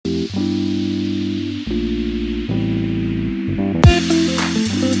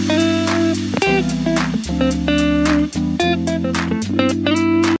Hi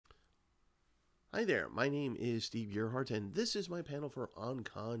there, my name is Steve Gerhardt, and this is my panel for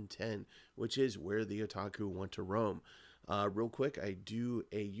OnCon 10, which is Where the Otaku Want to Roam. Real quick, I do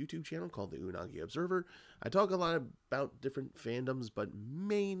a YouTube channel called the Unagi Observer. I talk a lot about different fandoms, but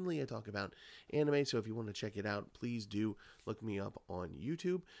mainly I talk about anime, so if you want to check it out, please do look me up on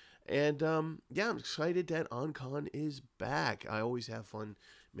YouTube. And yeah, I'm excited that OnCon is back. I always have fun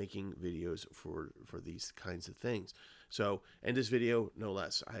making videos for these kinds of things. So, and this video, no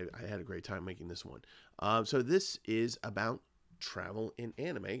less. I had a great time making this one. So this is about travel in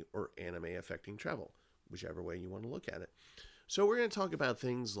anime, or anime affecting travel, whichever way you want to look at it. So we're going to talk about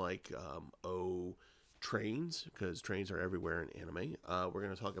things like, trains, because trains are everywhere in anime. We're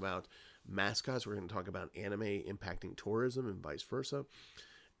going to talk about mascots. We're going to talk about anime impacting tourism and vice versa.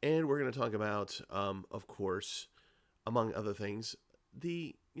 And we're going to talk about, of course, among other things,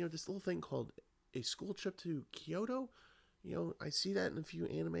 this little thing called a school trip to Kyoto. I see that in a few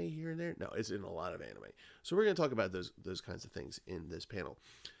anime here and there. No, it's in a lot of anime. So we're going to talk about those kinds of things in this panel.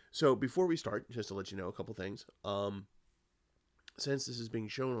 So before we start, just to let you know a couple things. Since this is being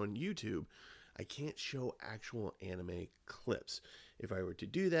shown on YouTube, I can't show actual anime clips. If I were to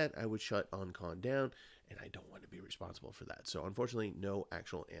do that, I would shut OnCon down, and I don't want to be responsible for that. So unfortunately, no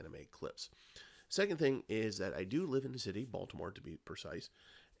actual anime clips. Second thing is that I do live in the city, Baltimore to be precise,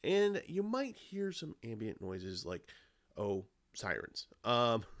 and you might hear some ambient noises like, sirens.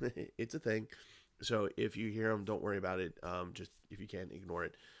 It's a thing. So if you hear them, don't worry about it. Just, if you can, ignore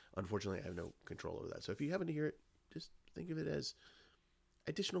it. Unfortunately, I have no control over that. So if you happen to hear it, just think of it as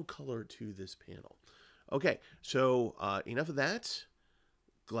additional color to this panel. Okay, so enough of that.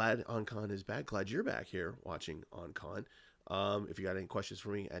 Glad OnCon is back. Glad you're back here watching OnCon. If you got any questions for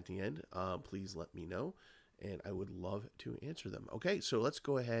me at the end, please let me know, and I would love to answer them. Okay, so let's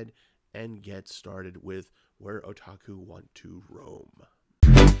go ahead and get started with Where Otaku Want to Roam.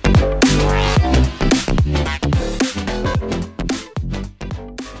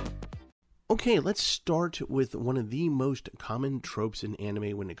 Okay, let's start with one of the most common tropes in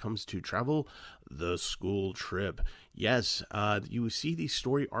anime when it comes to travel, the school trip. Yes, you see these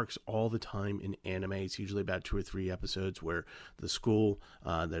story arcs all the time in anime. It's usually about 2 or 3 episodes where the school,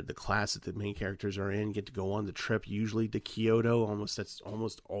 the class that the main characters are in, get to go on the trip, usually to Kyoto. That's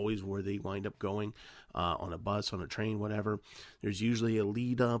almost always where they wind up going, on a bus, on a train, whatever. There's usually a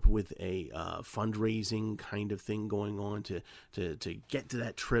lead up with a fundraising kind of thing going on to get to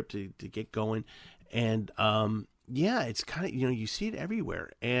that trip, to get going. And yeah, it's kind of, you see it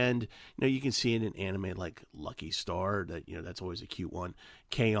everywhere. And you can see it in anime like Lucky Star, that that's always a cute one.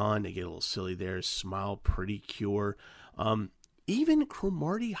 K-On!, they get a little silly there. Smile Pretty Cure. Even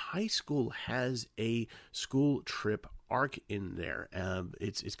Cromartie High School has a school trip arc in there.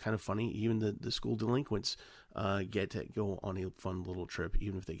 It's kind of funny. Even the school delinquents get to go on a fun little trip,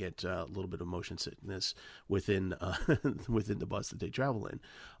 even if they get a little bit of motion sickness within within the bus that they travel in.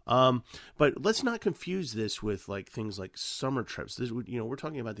 But let's not confuse this with like things like summer trips. This we're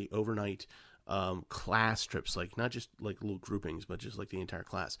talking about the overnight class trips, like not just like little groupings, but just like the entire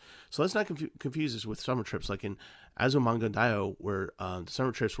class. So let's not confuse this with summer trips, like in Azumanga Daioh, where the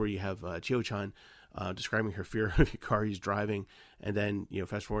summer trips where you have Chio-chan describing her fear of Yukari's driving, and then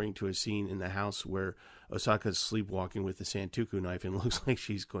fast forwarding to a scene in the house where Osaka's sleepwalking with the Santoku knife and looks like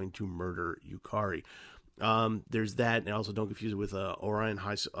she's going to murder Yukari. There's that, and also don't confuse it with Orion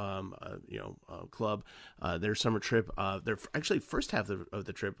High Club. Their summer trip. Their actually first half of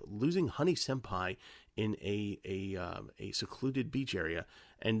the trip, losing Honey Senpai in a secluded beach area,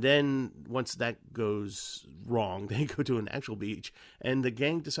 and then once that goes wrong, they go to an actual beach, and the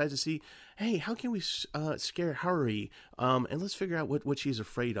gang decides to see, hey, how can we scare Haruhi? And let's figure out what she's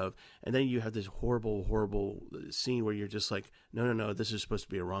afraid of. And then you have this horrible scene where you're just like, no, this is supposed to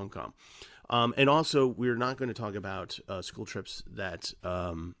be a rom-com. And also, we're not going to talk about school trips that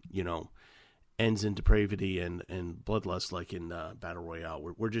ends in depravity and bloodlust, like in Battle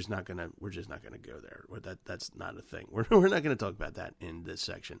Royale. We're just not gonna go there. That's not a thing. We're not going to talk about that in this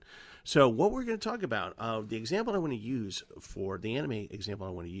section. So what we're going to talk about, the example I want to use for the anime example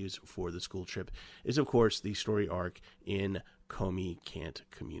I want to use for the school trip is, of course, the story arc in Komi Can't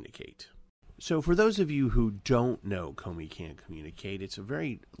Communicate. So for those of you who don't know Komi Can't Communicate, it's a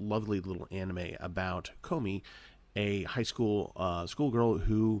very lovely little anime about Komi, a high school schoolgirl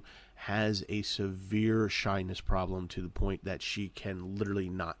who has a severe shyness problem to the point that she can literally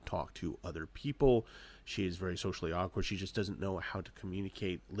not talk to other people. She is very socially awkward. She just doesn't know how to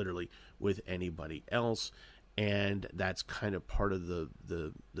communicate literally with anybody else. And that's kind of part of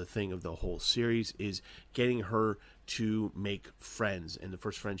the thing of the whole series, is getting her to make friends. And the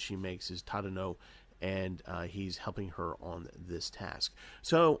first friend she makes is Tadano, and he's helping her on this task.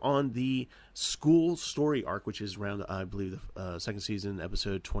 So on the school story arc, which is around, I believe, the second season,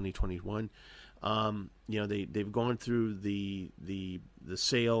 episode 2021, they've gone through the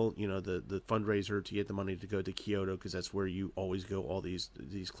sale, the fundraiser to get the money to go to Kyoto, because that's where you always go. All these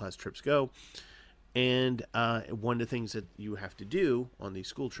class trips go. And one of the things that you have to do on these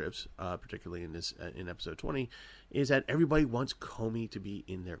school trips, particularly in episode 20, is that everybody wants Komi to be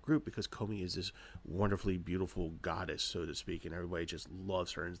in their group, because Komi is this wonderfully beautiful goddess, so to speak, and everybody just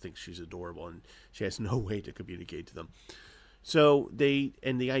loves her and thinks she's adorable, and she has no way to communicate to them. So the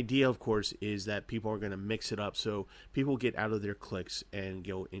idea, of course, is that people are going to mix it up, so people get out of their cliques and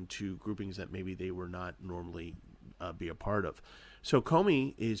go into groupings that maybe they were not normally be a part of. So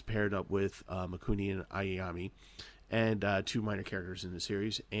Komi is paired up with Mikuni and Ayami, and two minor characters in the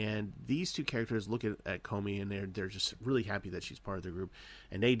series. And these two characters look at Komi, and they're just really happy that she's part of their group.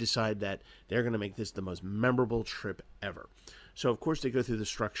 And they decide that they're going to make this the most memorable trip ever. So, of course, they go through the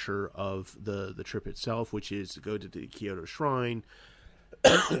structure of the trip itself, which is to go to the Kyoto Shrine,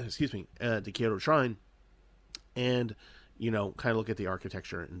 the Kyoto Shrine, and kind of look at the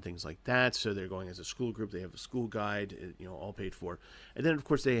architecture and things like that. So they're going as a school group. They have a school guide, all paid for. And then, of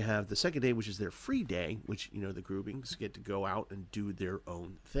course, they have the second day, which is their free day, which, the groupings get to go out and do their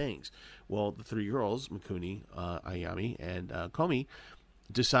own things. Well, the three girls, Mikuni, Ayami, and Komi,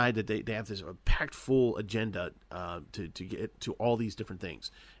 decide that they have this packed full agenda to get to all these different things.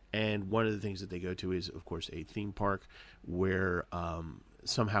 And one of the things that they go to is, of course, a theme park where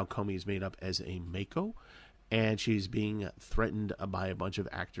somehow Komi is made up as a Mako. And she's being threatened by a bunch of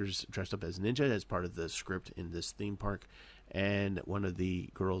actors dressed up as ninja as part of the script in this theme park. And one of the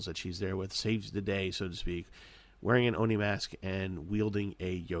girls that she's there with saves the day, so to speak, wearing an Oni mask and wielding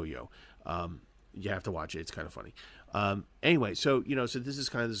a yo-yo. You have to watch it. It's kind of funny. Anyway, so this is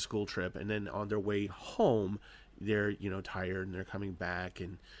kind of the school trip. And then on their way home, they're, tired, and they're coming back,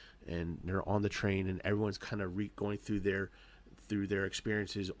 and they're on the train, and everyone's kind of going through their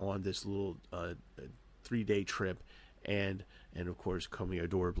experiences on this little 3-day trip, and of course Komi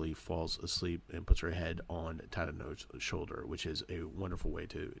adorably falls asleep and puts her head on Tadano's shoulder, which is a wonderful way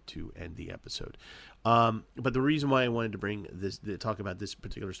to end the episode. But the reason why I wanted to talk about this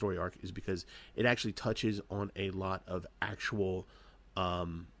particular story arc is because it actually touches on a lot of actual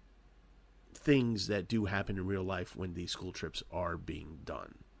things that do happen in real life when these school trips are being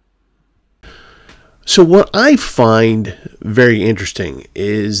done. So what I find very interesting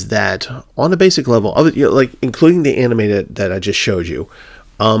is that on a basic level, like including the anime that I just showed you,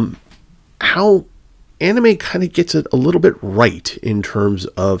 how anime kind of gets it a little bit right in terms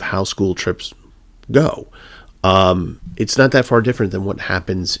of how school trips go. It's not that far different than what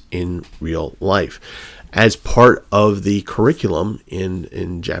happens in real life. As part of the curriculum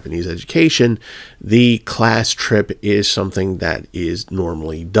in Japanese education, the class trip is something that is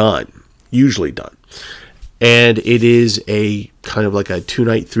normally done. Usually done. And it is a kind of like a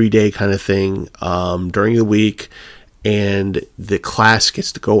 2-night, 3-day kind of thing during the week. And the class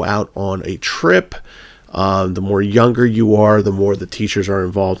gets to go out on a trip. The more younger you are, the more the teachers are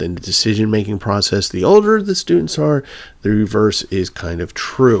involved in the decision-making process. The older the students are, the reverse is kind of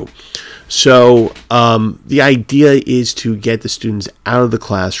true. So the idea is to get the students out of the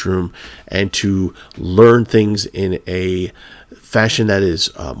classroom and to learn things in a fashion that is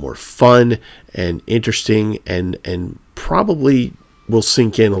more fun and interesting, and probably will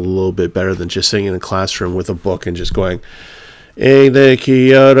sink in a little bit better than just sitting in a classroom with a book and just going, "Hey, the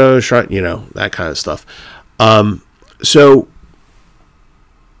Kyoto Shrine," that kind of stuff. So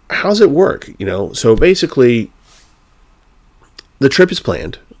how's it work? So basically the trip is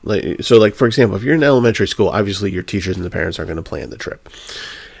planned. Like for example, if you're in elementary school, obviously your teachers and the parents are going to plan the trip.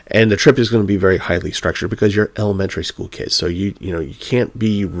 And the trip is going to be very highly structured because you're elementary school kids. So you can't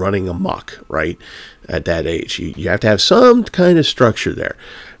be running amok, right, at that age. You have to have some kind of structure there.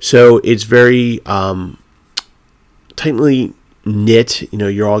 So it's very tightly knit.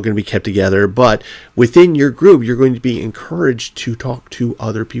 You're all going to be kept together. But within your group, you're going to be encouraged to talk to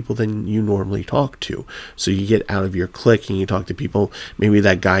other people than you normally talk to. So you get out of your clique and you talk to people. Maybe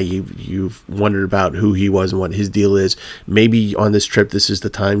that guy you've wondered about who he was and what his deal is. Maybe on this trip, this is the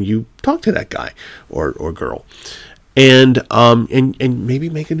time you talk to that guy or girl. And maybe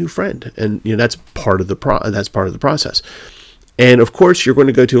make a new friend. And that's part of the process. And of course, you're going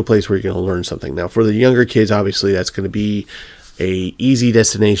to go to a place where you're going to learn something. Now, for the younger kids, obviously, that's going to be a easy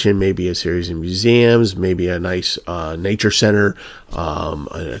destination, maybe a series of museums, maybe a nice nature center,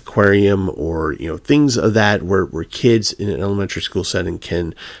 an aquarium, or things of that where kids in an elementary school setting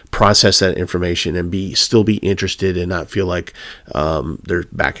can process that information and still be interested and not feel like they're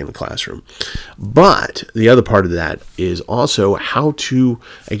back in the classroom. But the other part of that is also how to,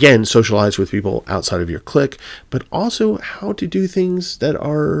 again, socialize with people outside of your clique, but also how to do things that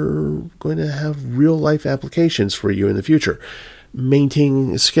are going to have real life applications for you in the future.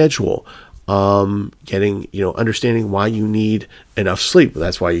 Maintaining a schedule, understanding why you need enough sleep.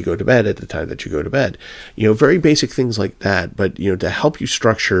 That's why you go to bed at the time that you go to bed. Very basic things like that. But to help you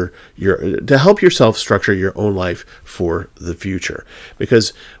help yourself structure your own life for the future.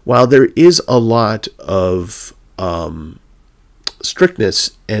 Because while there is a lot of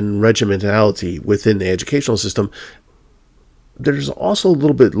strictness and regimentality within the educational system, there's also a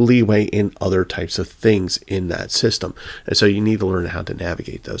little bit leeway in other types of things in that system. And so you need to learn how to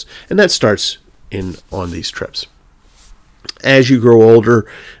navigate those. And that starts on these trips. As you grow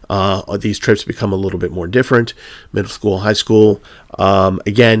older, these trips become a little bit more different. Middle school, high school,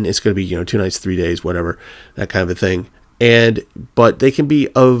 again, it's going to be 2 nights, 3 days, whatever, that kind of a thing. But they can be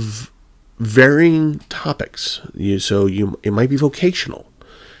of varying topics. It might be vocational.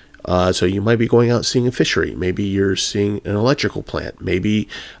 So you might be going out seeing a fishery. Maybe you're seeing an electrical plant. Maybe,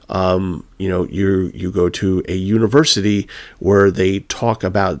 you go to a university where they talk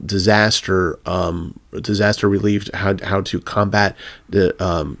about disaster relief, how to combat the,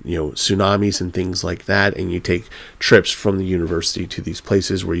 tsunamis and things like that. And you take trips from the university to these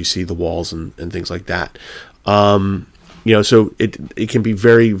places where you see the walls and things like that. So it can be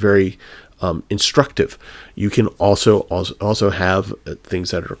very, very instructive. You can also have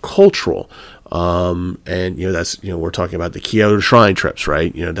things that are cultural, that's we're talking about the Kyoto Shrine trips,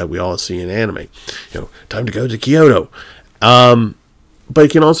 right? That we all see in anime. Time to go to Kyoto. But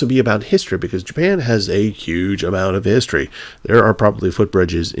it can also be about history, because Japan has a huge amount of history. There are probably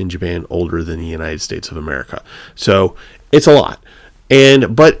footbridges in Japan older than the United States of America. So it's a lot.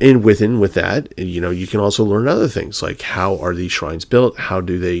 With that, you can also learn other things, like how are these shrines built? How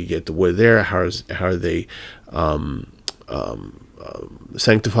do they get the wood there? How are they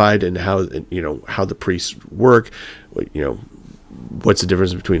sanctified, and how the priests work? What's the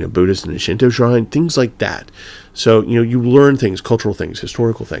difference between a Buddhist and a Shinto shrine? Things like that. So you learn things, cultural things,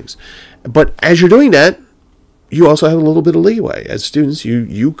 historical things. But as you're doing that, you also have a little bit of leeway. As students,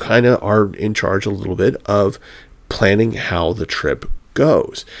 you kind of are in charge a little bit of planning how the trip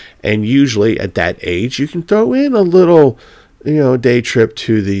goes. And usually at that age, you can throw in a little day trip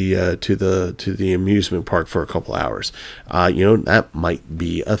to the amusement park for a couple hours. That might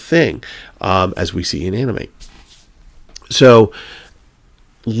be a thing, as we see in anime. So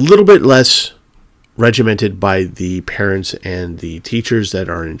a little bit less regimented by the parents and the teachers that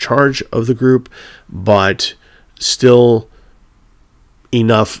are in charge of the group, but still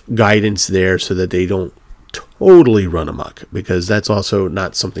enough guidance there so that they don't totally run amok, because that's also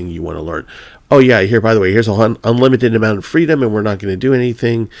not something you want to learn. Oh yeah, by the way, here's an unlimited amount of freedom, and we're not going to do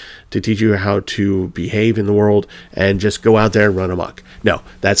anything to teach you how to behave in the world, and just go out there and run amok. No,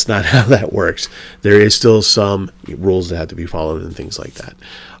 that's not how that works. There is still some rules that have to be followed and things like that.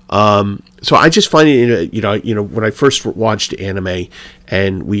 So I just find it, when I first watched anime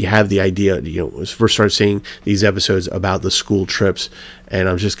and we have the idea, first started seeing these episodes about the school trips, and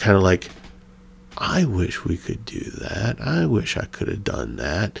I'm just kind of like, I wish we could do that. I wish I could have done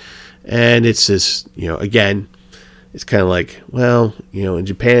that. And it's just, again, it's kind of like, well, in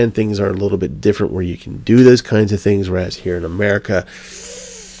Japan, things are a little bit different where you can do those kinds of things, whereas here in America,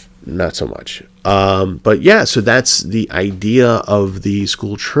 not so much. But yeah, so that's the idea of the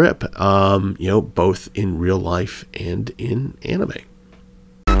school trip, both in real life and in anime.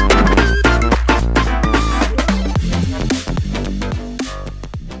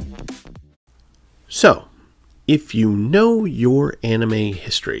 So, if you know your anime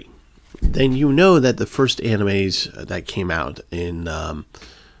history, then you know that the first animes that came out in, the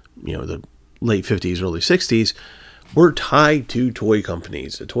late 50s, early 60s were tied to toy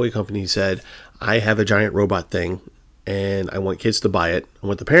companies. A toy company said, I have a giant robot thing, and I want kids to buy it. I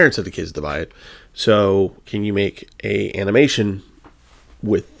want the parents of the kids to buy it. So, can you make a animation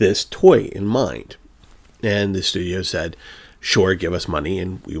with this toy in mind? And the studio said, sure, give us money,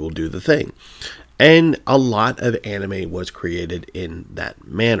 and we will do the thing. And a lot of anime was created in that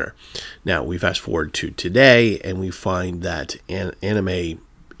manner. Now, we fast forward to today, and we find that anime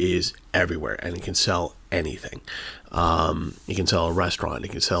is everywhere, and it can sell anything. It can sell a restaurant, it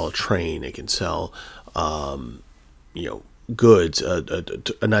can sell a train, it can sell, goods,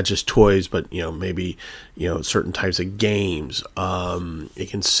 not just toys, but, maybe, certain types of games. It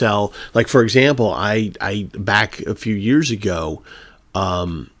can sell, like, for example, I back a few years ago,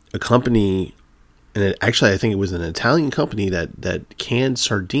 a company and actually I think it was an Italian company that canned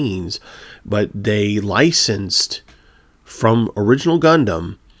sardines, but they licensed from original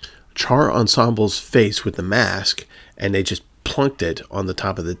Gundam Char Ensemble's face with the mask, and they just plunked it on the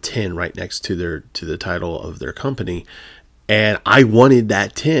top of the tin right next to the title of their company. And I wanted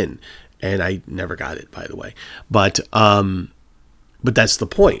that tin, and I never got it, by the way. But that's the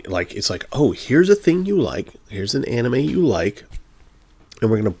point. Like, it's like, oh, here's a thing you like, here's an anime you like, and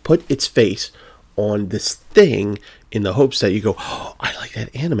we're gonna put its face on this thing in the hopes that you go, oh, I like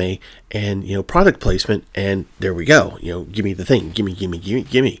that anime, and product placement, and there we go. Give me the thing, give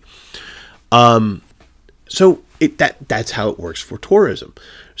me. So that's how it works for tourism.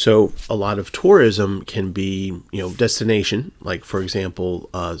 So a lot of tourism can be, destination. Like, for example,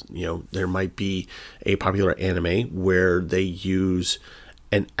 there might be a popular anime where they use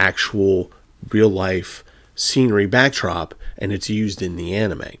an actual real life scenery backdrop, and it's used in the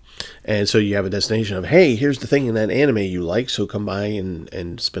anime. And so you have a destination of, hey, here's the thing in that anime you like, so come by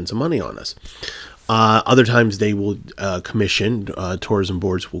and spend some money on us. Other times they will commission, tourism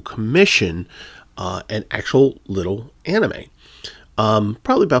boards will commission an actual little anime.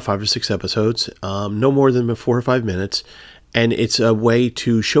 Probably about 5 or 6 episodes, no more than 4 or 5 minutes. And it's a way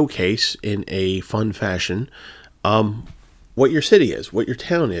to showcase in a fun fashion what your city is, what your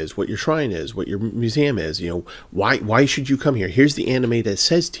town is, what your shrine is, what your museum is. Why should you come here? Here's the anime that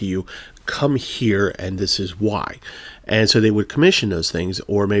says to you, come here, and this is why. And so they would commission those things,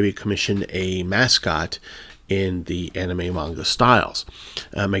 or maybe commission a mascot in the anime manga styles,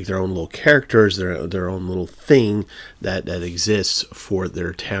 make their own little characters, their own little thing that exists for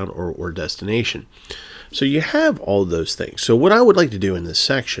their town or destination. So you have all those things. So what I would like to do in this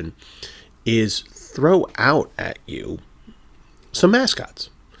section is throw out at you some mascots,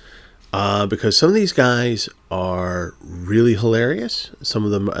 because some of these guys are really hilarious. Some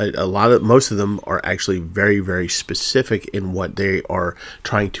of them, most of them are actually very, very specific in what they are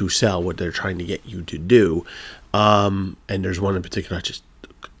trying to sell, what they're trying to get you to do. And there's one in particular,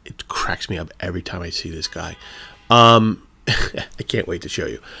 it cracks me up every time I see this guy. I can't wait to show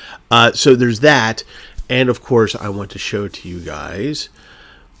you. So there's that. And of course, I want to show to you guys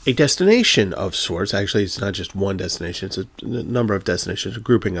a destination of sorts. Actually, it's not just one destination. It's a number of destinations, a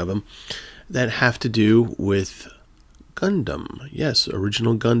grouping of them, that have to do with Gundam. Yes,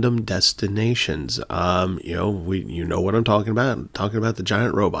 original Gundam destinations. You know what I'm talking about. I'm talking about the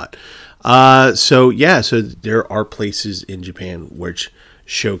giant robot. So there are places in Japan which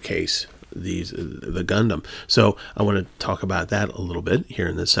showcase the Gundam. So I want to talk about that a little bit here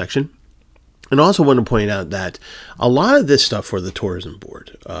in this section. And also want to point out that a lot of this stuff for the tourism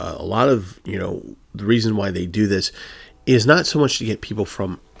board, a lot of, the reason why they do this is not so much to get people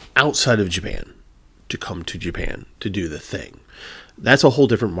from outside of Japan to come to Japan to do the thing. That's a whole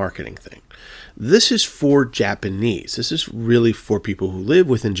different marketing thing. This is for Japanese. This is really for people who live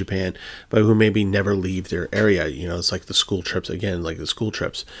within Japan, but who maybe never leave their area. It's like the school trips, again, like the school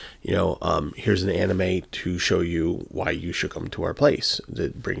trips. Here's an anime to show you why you should come to our place, to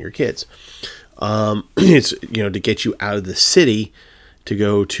bring your kids. It's, to get you out of the city to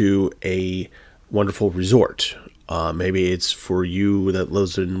go to a wonderful resort. Maybe it's for you that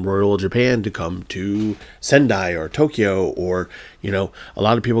lives in rural Japan to come to Sendai or Tokyo, or, a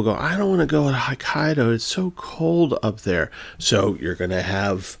lot of people go, I don't want to go to Hokkaido. It's so cold up there. So you're going to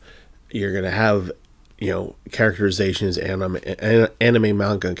have, characterizations, anime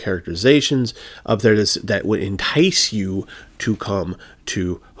manga characterizations up there that would entice you to come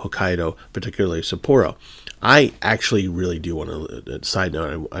to Hokkaido, particularly Sapporo. I actually really do want to, side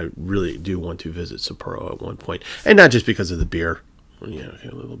note, I really do want to visit Sapporo at one point. And not just because of the beer, a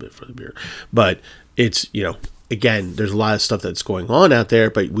little bit for the beer, but it's, again, there's a lot of stuff that's going on out there,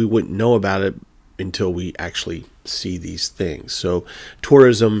 but we wouldn't know about it until we actually see these things. So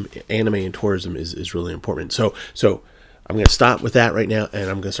tourism, anime and tourism is really important. So I'm going to stop with that right now, and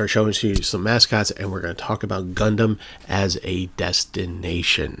I'm going to start showing you some mascots, and we're going to talk about Gundam as a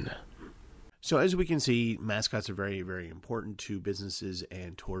destination. So as we can see, mascots are very, very important to businesses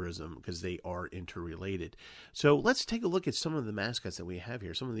and tourism because they are interrelated. So let's take a look at some of the mascots that we have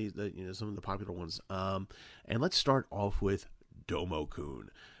here, some of these, some of the popular ones. And let's start off with Domo-kun.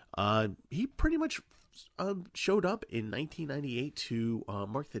 He pretty much showed up in 1998 to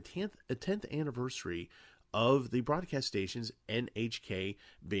mark the 10th anniversary of the broadcast stations NHK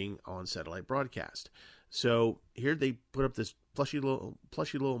being on satellite broadcast. So here they put up this plushy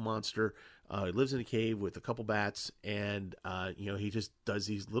little monster. He lives in a cave with a couple bats, and he just does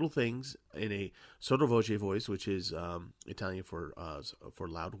these little things in a sottovoce voice, which is Italian for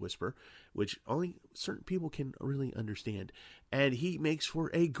loud whisper, which only certain people can really understand. and he makes for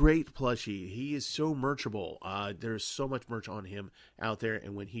a great plushie. He is so merchable. There's so much merch on him out there,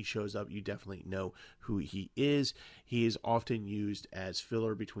 and when he shows up, you definitely know who he is. He is often used as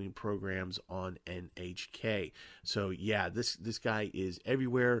filler between programs on NHK. So yeah, this guy is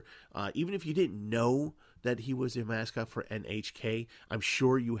everywhere. Even if you didn't know that he was a mascot for NHK, I'm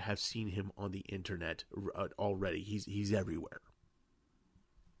sure you have seen him on the internet already. He's everywhere.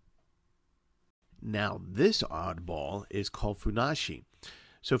 Now, this oddball is called Funashi.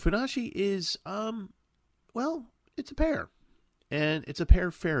 So Funashi is, well, it's a pear, and it's a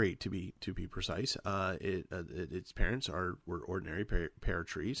pear fairy to be precise. Its parents were ordinary pear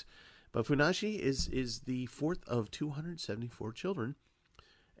trees, but Funashi is the fourth of 274 children,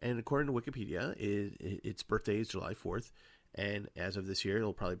 and according to Wikipedia, its birthday is July 4th, and as of this year,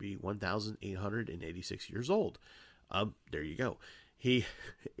 it'll probably be 1,886 years old. There you go. He,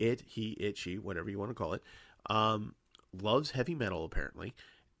 she, whatever you want to call it, loves heavy metal apparently,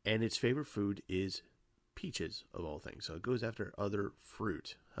 and its favorite food is peaches of all things. So it goes after other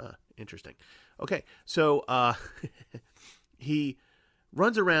fruit. Huh, interesting. Okay, so he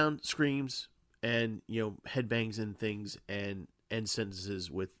runs around, screams, and headbangs and things, and ends sentences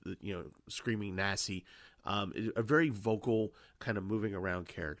with screaming nasty. A very vocal, kind of moving around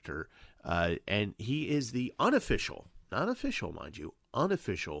character, and he is the unofficial. Not official, mind you,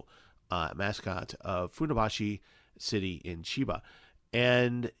 unofficial mascot of Funabashi City in Chiba.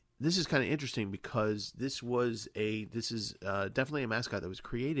 And this is kind of interesting because this is definitely a mascot that was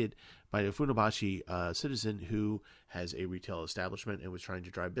created by a Funabashi citizen who has a retail establishment and was trying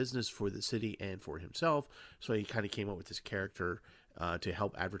to drive business for the city and for himself. So he kind of came up with this character to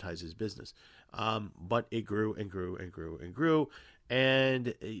help advertise his business. But it grew and grew and grew and grew.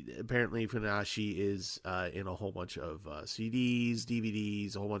 And apparently Funashi is in a whole bunch of CDs,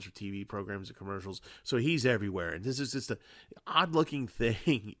 DVDs, a whole bunch of TV programs and commercials. So he's everywhere. And this is just an odd-looking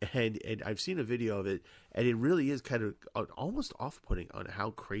thing. And I've seen a video of it, and it really is kind of almost off-putting on how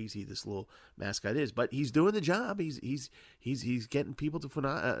crazy this little mascot is. But he's doing the job. He's getting people to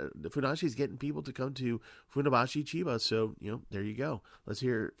Funashi's getting people to come to Funabashi Chiba. So there you go. Let's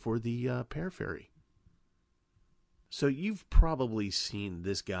hear it for the Pear Fairy. So you've probably seen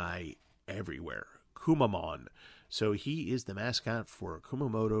this guy everywhere, Kumamon. So he is the mascot for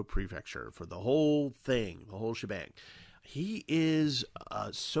Kumamoto Prefecture, for the whole thing, the whole shebang. He is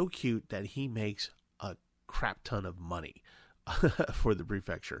so cute that he makes a crap ton of money for the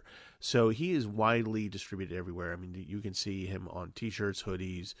prefecture. So he is widely distributed everywhere. I mean, you can see him on t-shirts,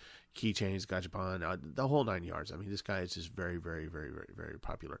 hoodies, keychains, gachapan, the whole 9 yards. I mean, this guy is just very, very, very, very, very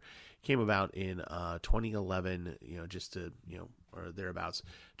popular. Came about in 2011, just to, or thereabouts,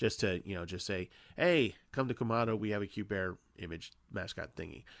 just to, just say, hey, come to Kumamoto, we have a cute bear image mascot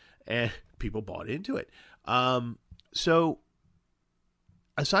thingy. And people bought into it. So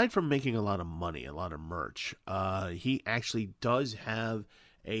aside from making a lot of money, a lot of merch, he actually does have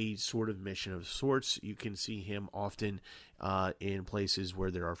a sort of mission of sorts. You can see him often in places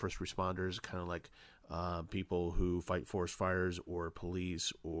where there are first responders, kind of like people who fight forest fires or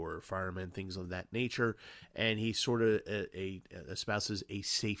police or firemen, things of that nature. And he sort of espouses a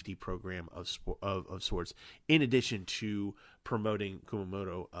safety program of sorts, in addition to promoting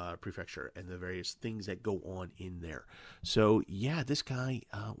Kumamoto Prefecture and the various things that go on in there. So yeah, this guy,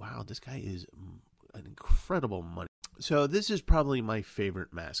 wow, this guy is an incredible money. So this is probably my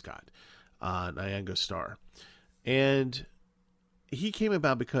favorite mascot, Nyango Star. And he came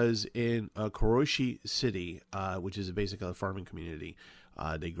about because in Kuroshi City, which is basically a farming community,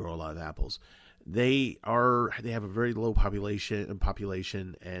 they grow a lot of apples. They have a very low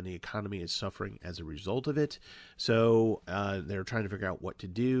population, and the economy is suffering as a result of it. So they're trying to figure out what to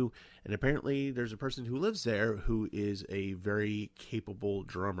do. And apparently, there's a person who lives there who is a very capable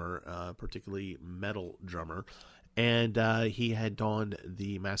drummer, particularly metal drummer. And he had donned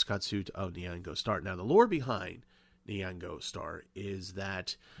the mascot suit of Nyango Star. Now, the lore behind Nyango Star is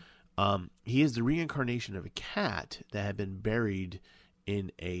that he is the reincarnation of a cat that had been buried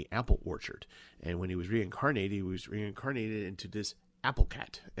in a apple orchard, and when he was reincarnated into this apple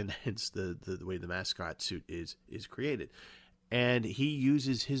cat, and hence the way the mascot suit is created. And he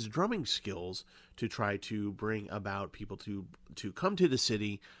uses his drumming skills to try to bring about people to come to the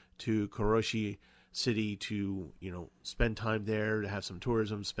city, to Kuroshi City, to spend time there, to have some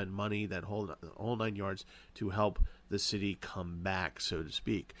tourism, spend money, that whole 9 yards, to help the city come back, so to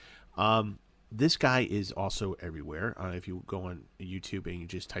speak. this guy is also everywhere. If you go on YouTube and you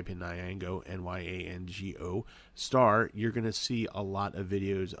just type in Nyango, Nyango star, you're going to see a lot of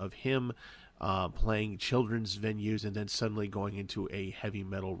videos of him playing children's venues and then suddenly going into a heavy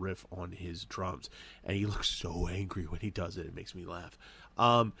metal riff on his drums. And he looks so angry when he does it. It makes me laugh.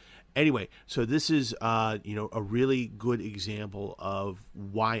 Anyway, so this is, a really good example of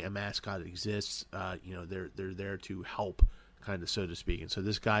why a mascot exists. They're there to help, kind of, so to speak. And so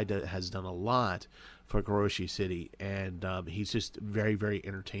this guy has done a lot for Kuroshi City, and he's just very, very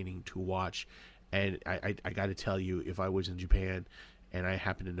entertaining to watch. And I got to tell you, if I was in Japan and I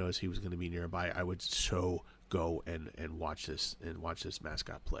happened to notice he was going to be nearby, I would so go and watch this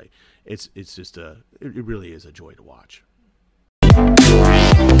mascot play. It's just it really is a joy to watch.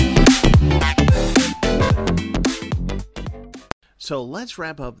 So let's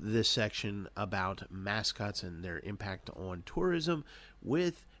wrap up this section about mascots and their impact on tourism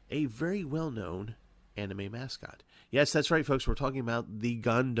with a very well-known anime mascot. Yes, that's right, folks. We're talking about the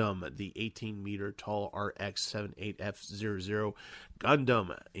Gundam, the 18-meter tall RX-78F00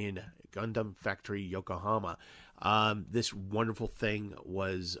 Gundam in Gundam Factory, Yokohama. This wonderful thing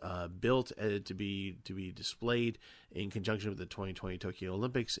was built to be displayed in conjunction with the 2020 Tokyo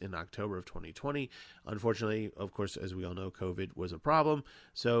Olympics in October of 2020. Unfortunately, of course, as we all know, COVID was a problem,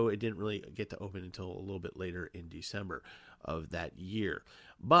 so it didn't really get to open until a little bit later in December of that year.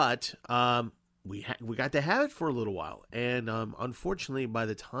 But we got to have it for a little while, and unfortunately, by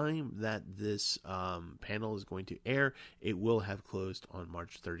the time that this panel is going to air, it will have closed on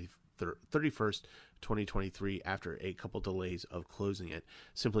March 31st, 2023, after a couple delays of closing it,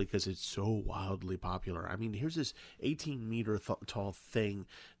 simply because it's so wildly popular. I mean, here's this 18-meter tall thing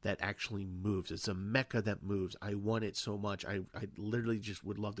that actually moves. It's a mecha that moves. I want it so much. I literally just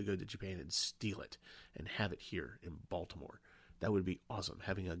would love to go to Japan and steal it and have it here in Baltimore. That would be awesome,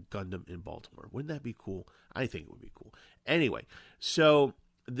 having a Gundam in Baltimore. Wouldn't that be cool? I think it would be cool. Anyway, so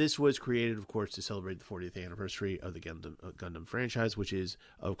this was created, of course, to celebrate the 40th anniversary of the Gundam franchise, which is,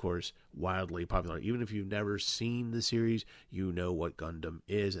 of course, wildly popular. Even if you've never seen the series, you know what Gundam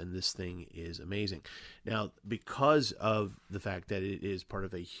is, and this thing is amazing. Now, because of the fact that it is part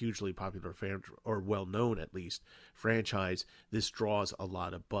of a hugely popular, or well-known, at least, franchise, this draws a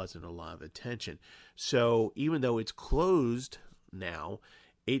lot of buzz and a lot of attention. So, even though it's closed now,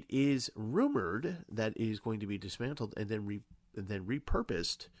 it is rumored that it is going to be dismantled and then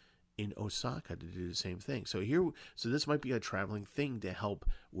repurposed in Osaka to do the same thing. So this might be a traveling thing to help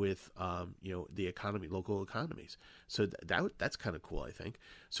with, the economy, local economies. So that's kind of cool, I think.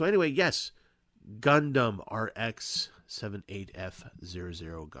 So anyway, yes, Gundam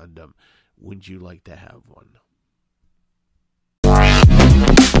RX-78F00 Gundam. Would you like to have one?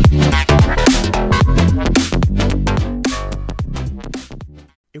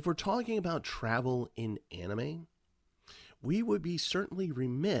 If we're talking about travel in anime, we would be certainly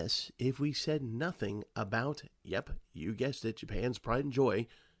remiss if we said nothing about, yep, you guessed it, Japan's pride and joy,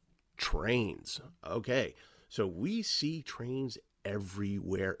 trains. Okay, so we see trains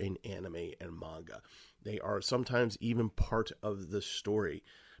everywhere in anime and manga. They are sometimes even part of the story.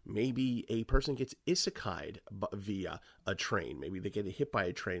 Maybe a person gets isekai'd via a train. Maybe they get hit by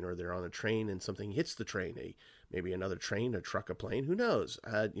a train, or they're on a train and something hits the train. Maybe another train, a truck, a plane, who knows?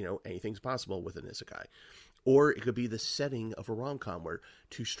 Anything's possible with an isekai. Or it could be the setting of a rom-com where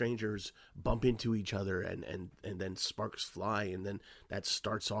two strangers bump into each other and then sparks fly, and then that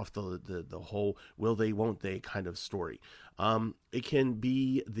starts off the whole will they, won't they kind of story. It can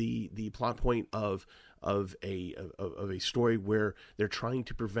be the plot point of a story where they're trying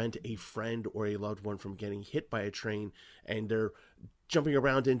to prevent a friend or a loved one from getting hit by a train, and they're jumping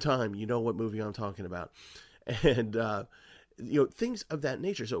around in time. You know what movie I'm talking about. And things of that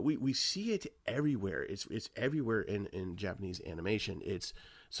nature. So we see it everywhere. It's everywhere in Japanese animation.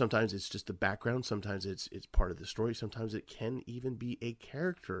 Sometimes it's just the background. Sometimes it's part of the story. Sometimes it can even be a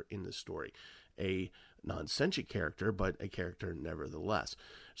character in the story, a non-sentient character, but a character nevertheless.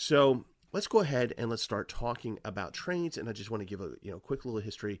 So let's go ahead and let's start talking about trains. And I just want to give a quick little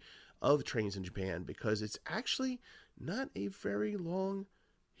history of trains in Japan, because it's actually not a very long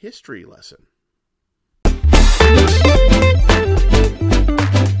history lesson.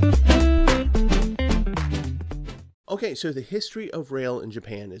 Okay, so the history of rail in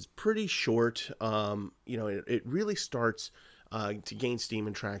Japan is pretty short. It really starts to gain steam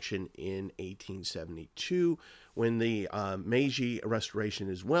and traction in 1872, when the Meiji Restoration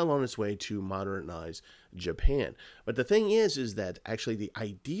is well on its way to modernize Japan. But the thing is that actually the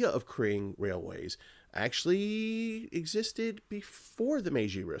idea of creating railways actually existed before the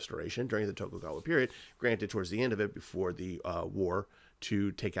Meiji Restoration during the Tokugawa period, granted towards the end of it before the war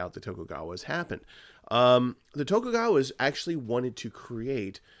to take out the Tokugawas happened. The Tokugawas actually wanted to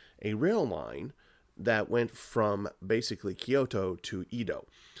create a rail line that went from basically Kyoto to Edo.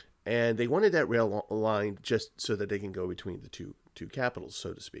 And they wanted that rail line just so that they can go between the two capitals,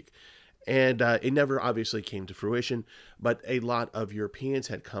 so to speak. And it never obviously came to fruition, but a lot of Europeans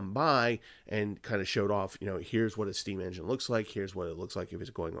had come by and kind of showed off, here's what a steam engine looks like. Here's what it looks like if it's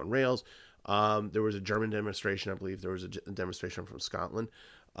going on rails. There was a German demonstration. I believe there was a demonstration from Scotland.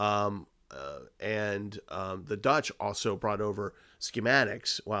 And the Dutch also brought over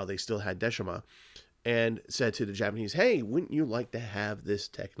schematics while they still had Decima, and said to the Japanese, hey, wouldn't you like to have this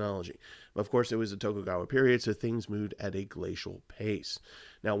technology? Of course, it was the Tokugawa period, so things moved at a glacial pace.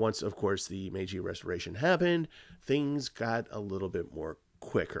 Now, once, of course, the Meiji Restoration happened, things got a little bit more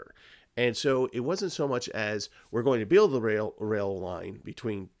quicker. And so it wasn't so much as we're going to build the rail line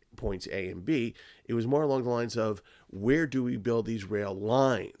between points A and B. It was more along the lines of, where do we build these rail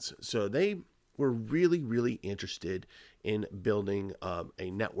lines? So they were really, really interested in building a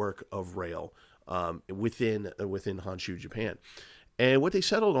network of rail within Honshu, Japan. And what they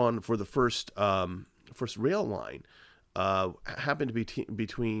settled on for the first rail line happened to be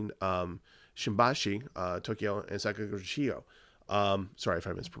between Shimbashi, Tokyo, and Sakaguchi. Sorry if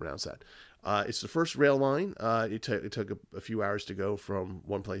I mispronounced that. It's the first rail line. It took a few hours to go from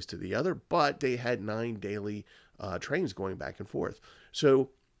one place to the other, but they had 9 daily trains going back and forth. So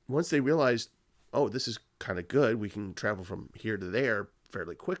once they realized, oh, this is kind of good, we can travel from here to there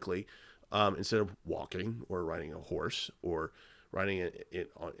fairly quickly, instead of walking or riding a horse or riding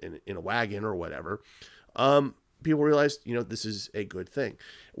in a wagon or whatever. People realized, this is a good thing.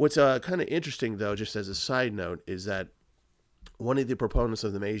 What's kind of interesting, though, just as a side note, is that one of the proponents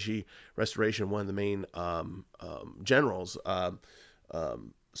of the Meiji Restoration, one of the main generals, Saigo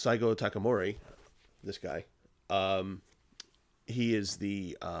Takamori, this guy, he's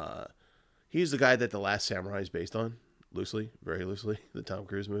the guy that The Last Samurai is based on, very loosely, the Tom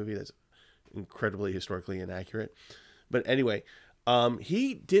Cruise movie. That's incredibly historically inaccurate. But anyway,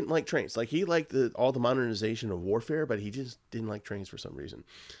 he didn't like trains. Like, he liked all the modernization of warfare, but he just didn't like trains for some reason.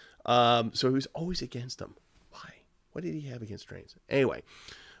 So he was always against them. Why? What did he have against trains? Anyway,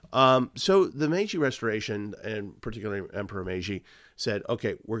 so the Meiji Restoration, and particularly Emperor Meiji, said,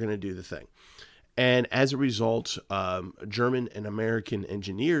 okay, we're going to do the thing. And as a result, German and American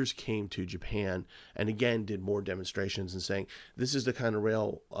engineers came to Japan and again did more demonstrations and saying, this is the kind of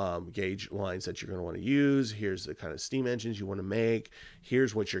rail gauge lines that you're going to want to use. Here's the kind of steam engines you want to make.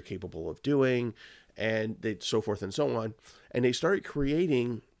 Here's what you're capable of doing, and so forth and so on. And they started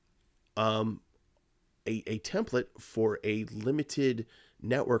creating a template for a limited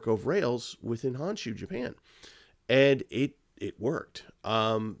network of rails within Honshu, Japan. And it worked.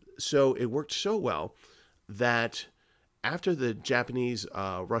 So it worked so well that after the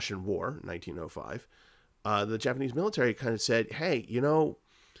Japanese-Russian War, 1905, the Japanese military kind of said, hey,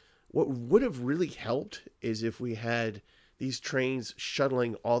 what would have really helped is if we had these trains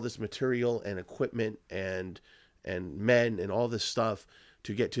shuttling all this material and equipment and men and all this stuff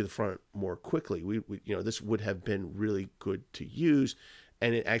to get to the front more quickly. We this would have been really good to use,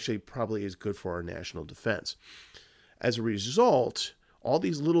 and it actually probably is good for our national defense. As a result, all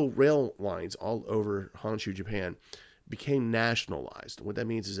these little rail lines all over Honshu, Japan, became nationalized. What that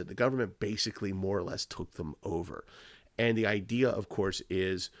means is that the government basically more or less took them over. And the idea, of course,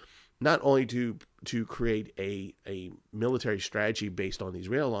 is not only to create a military strategy based on these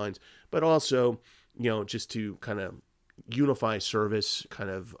rail lines, but also, just to kind of unify service, kind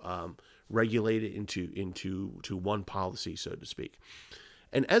of regulate it into one policy, so to speak.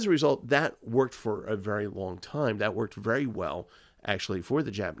 And as a result, that worked for a very long time. That worked very well, actually, for the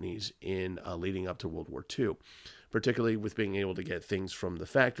Japanese in leading up to World War II, particularly with being able to get things from the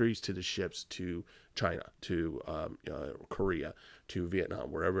factories to the ships to China, to Korea, to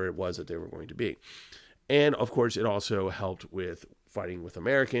Vietnam, wherever it was that they were going to be. And, of course, it also helped with fighting with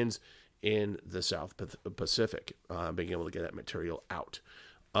Americans in the South Pacific, being able to get that material out.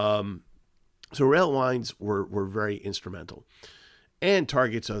 So rail lines were very instrumental, and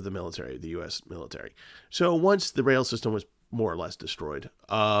targets of the military, the U.S. military. So once the rail system was more or less destroyed,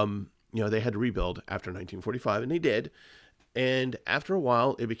 they had to rebuild after 1945, and they did. And after a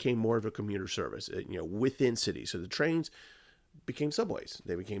while, it became more of a commuter service, within cities. So the trains became subways.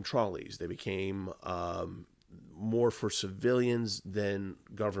 They became trolleys. They became more for civilians than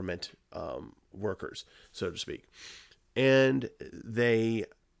government workers, so to speak. And they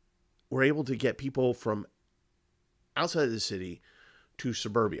were able to get people from outside of the city to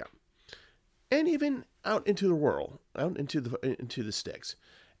suburbia. and even out into the world, out into the sticks.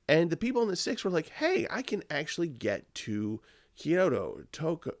 And the people in the sticks were like, hey, I can actually get to Kyoto,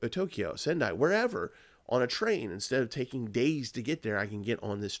 Tokyo, Sendai, wherever, on a train. Instead of taking days to get there, I can get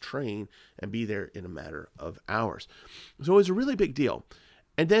on this train and be there in a matter of hours. So it was a really big deal.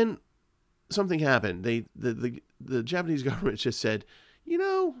 And then something happened. The Japanese government just said,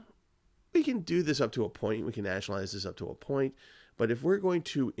 we can do this up to a point. We can nationalize this up to a point. But if we're going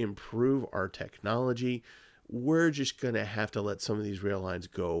to improve our technology, we're just going to have to let some of these rail lines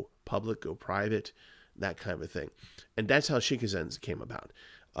go public, go private, that kind of thing. And that's how Shinkansen came about.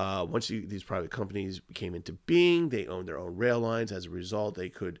 Once these private companies came into being, they owned their own rail lines. As a result, they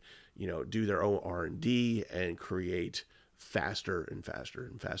could, do their own R&D and create faster and faster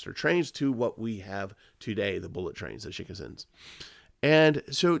and faster trains to what we have today, the bullet trains, the Shinkansens. And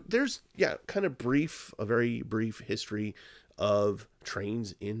so there's, kind of a very brief history of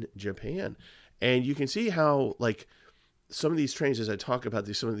trains in Japan. And you can see how, like, some of these trains, as I talk about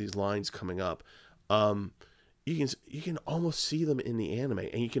some of these lines coming up, you can almost see them in the anime,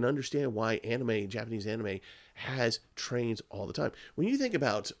 and you can understand why Japanese anime has trains all the time. When you think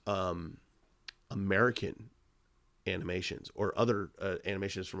about American animations or other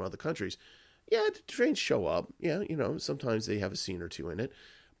animations from other countries, the trains show up. Sometimes they have a scene or two in it,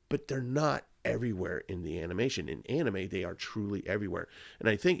 but they're not everywhere in the animation. In anime, they are truly everywhere. And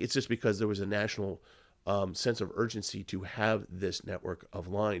I think it's just because there was a national sense of urgency to have this network of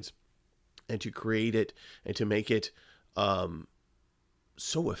lines and to create it and to make it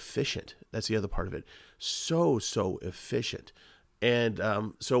so efficient. That's the other part of it. So efficient. And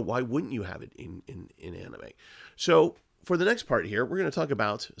so why wouldn't you have it in anime? So for the next part here, we're going to talk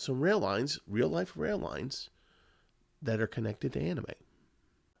about some rail lines, real-life rail lines that are connected to anime.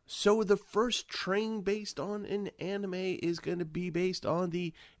 So the first train based on an anime is going to be based on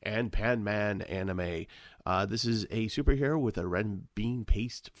the Anpanman anime. This is a superhero with a red bean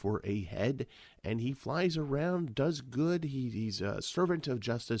paste for a head, and he flies around, does good. He's a servant of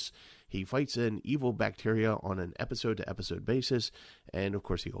justice. He fights an evil bacteria on an episode-to-episode basis, and of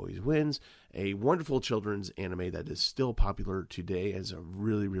course he always wins. A wonderful children's anime that is still popular today, as a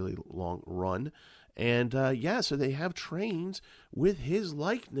really, really long run. And so they have trains with his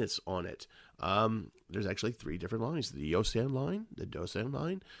likeness on it. There's actually 3 different lines: the Yosan line, the Dosan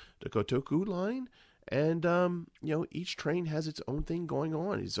line, the Kotoku line. And, each train has its own thing going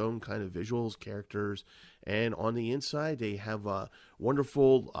on, its own kind of visuals, characters. And on the inside, they have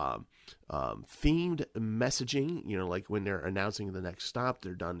wonderful themed messaging. Like when they're announcing the next stop,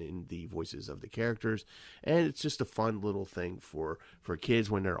 they're done in the voices of the characters. And it's just a fun little thing for kids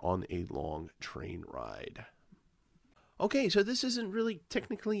when they're on a long train ride. Okay, so this isn't really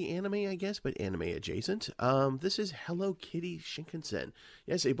technically anime, I guess, but anime adjacent. This is Hello Kitty Shinkansen.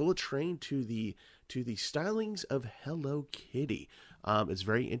 Yes, a bullet train to the stylings of Hello Kitty. It's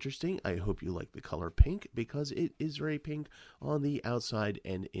very interesting. I hope you like the color pink, because it is very pink on the outside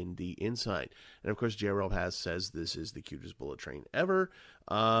and in the inside. And of course, JRL Pass says this is the cutest bullet train ever.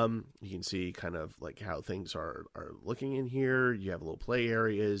 You can see kind of like how things are looking in here. You have little play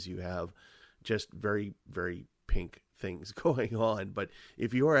areas. You have just very, very pink things going on. But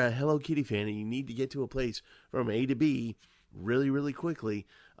if you're a Hello Kitty fan and you need to get to a place from A to B really, really quickly,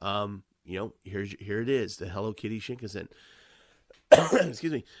 here it is, the Hello Kitty Shinkansen.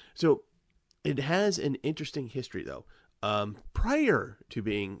 Excuse me. So it has an interesting history, though. Prior to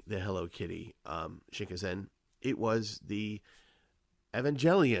being the Hello Kitty Shinkansen, it was the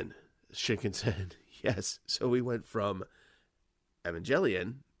Evangelion Shinkansen. Yes, so we went from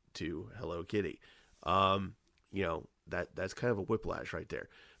Evangelion to Hello Kitty. That's kind of a whiplash right there.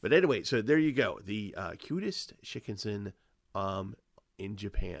 But anyway, so there you go. The cutest Shinkansen in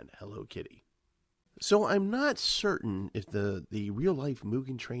Japan, Hello Kitty. So I'm not certain if the real-life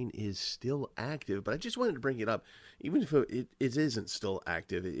Mugen Train is still active, but I just wanted to bring it up. Even if it isn't still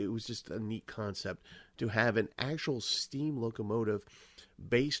active, it was just a neat concept to have an actual steam locomotive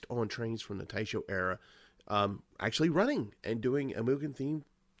based on trains from the Taisho era actually running and doing a Mugen-themed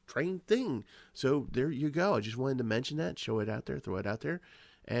train thing. So there you go. I just wanted to mention that, show it out there, throw it out there.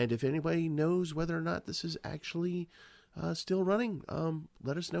 And if anybody knows whether or not this is actually still running,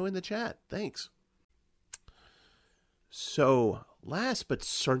 let us know in the chat. Thanks. So, last but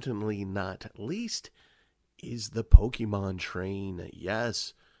certainly not least is the Pokemon train.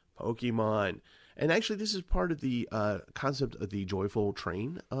 Yes, Pokemon. And actually, this is part of the concept of the Joyful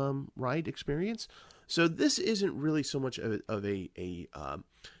Train ride experience. So this isn't really so much of a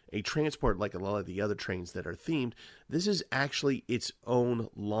transport like a lot of the other trains that are themed. This is actually its own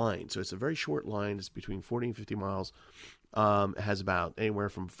line. So it's a very short line. It's between 40 and 50 miles. It has about anywhere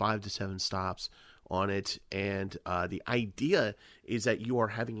from 5 to 7 stops on it, and the idea is that you are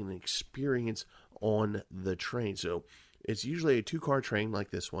having an experience on the train. So it's usually a 2-car train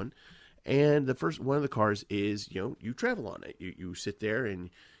like this one, and the first one of the cars is, you travel on it. You sit there and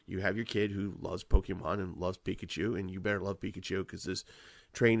you have your kid who loves Pokemon and loves Pikachu, and you better love Pikachu because this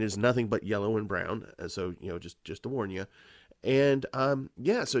train is nothing but yellow and brown. So, just to warn you. And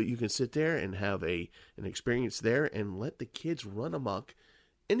so you can sit there and have an experience there and let the kids run amok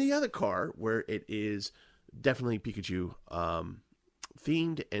in the other car where it is definitely Pikachu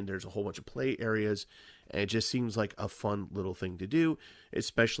themed, and there's a whole bunch of play areas, and it just seems like a fun little thing to do,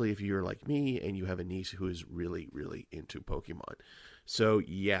 especially if you're like me and you have a niece who is really, really into Pokemon. So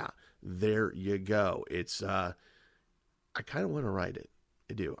yeah, there you go. It's I kind of want to ride it.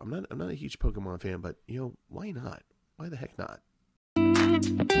 I do. I'm not a huge Pokemon fan, but why not? Why the heck not?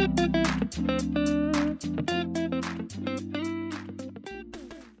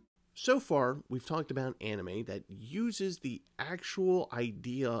 So far, we've talked about anime that uses the actual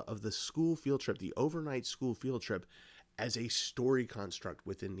idea of the school field trip, the overnight school field trip, as a story construct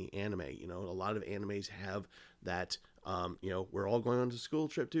within the anime. A lot of animes have that, we're all going on a school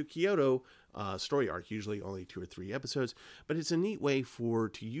trip to Kyoto story arc, usually only 2 or 3 episodes. But it's a neat way to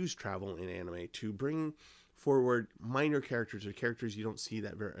use travel in anime to bring forward minor characters or characters you don't see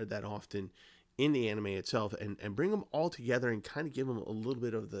that often in the anime itself, and bring them all together and kind of give them a little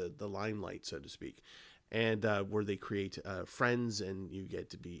bit of the limelight, so to speak, and where they create friends, and you get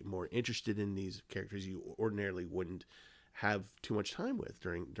to be more interested in these characters you ordinarily wouldn't have too much time with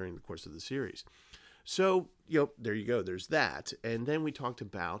during the course of the series. So, there you go. There's that. And then we talked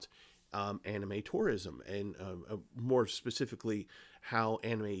about anime tourism, and more specifically how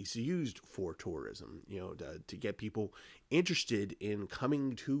anime is used for tourism, to get people interested in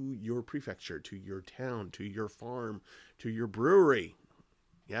coming to your prefecture, to your town, to your farm, to your brewery.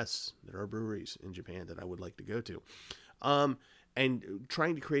 Yes, there are breweries in Japan that I would like to go to. And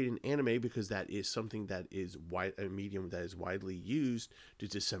trying to create an anime, because that is something that is a medium that is widely used to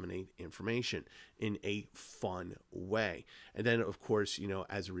disseminate information in a fun way. And then, of course,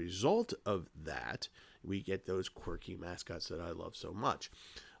 as a result of that, we get those quirky mascots that I love so much.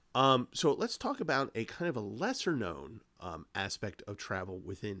 So let's talk about a kind of a lesser known aspect of travel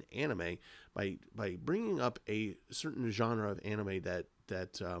within anime by bringing up a certain genre of anime that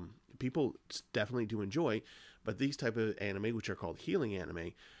people definitely do enjoy. But these type of anime, which are called healing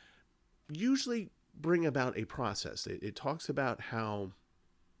anime, usually bring about a process. It talks about how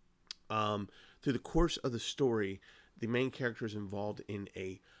through the course of the story, the main character is involved in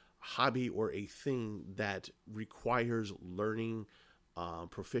a hobby or a thing that requires learning,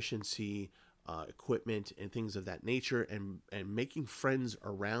 proficiency, equipment, and things of that nature, and making friends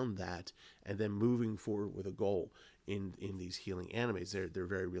around that, and then moving forward with a goal in these healing animes. They're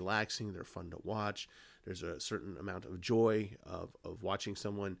very relaxing. They're fun to watch. There's a certain amount of joy of watching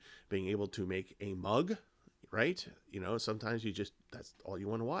someone being able to make a mug, right? Sometimes that's all you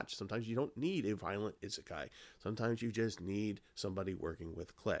want to watch. Sometimes you don't need a violent isekai. Sometimes you just need somebody working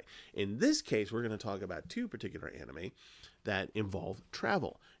with clay. In this case, we're going to talk about 2 particular anime that involve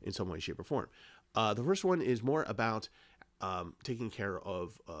travel in some way, shape, or form. The first one is more about taking care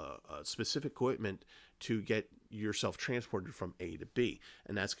of specific equipment to get yourself transported from A to B,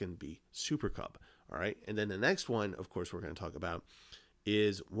 and that's going to be Super Cub. All right, and then the next one, of course, we're going to talk about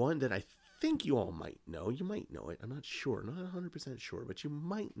is one that I think you all might know. You might know it. I'm not sure, not 100% sure, but you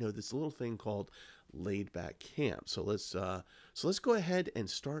might know this little thing called Laid Back Camp. So let's go ahead and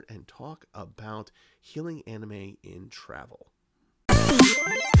start and talk about healing anime in travel.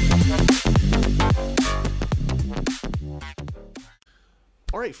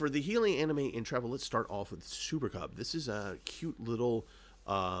 All right, for the healing anime in travel, let's start off with Super Cub. This is a cute little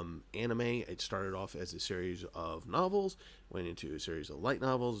anime. It started off as a series of novels, went into a series of light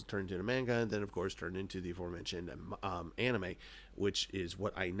novels, turned into manga, and then, of course, turned into the aforementioned anime, which is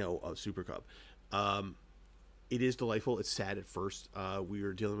what I know of Super Cub. It is delightful. It's sad at first. We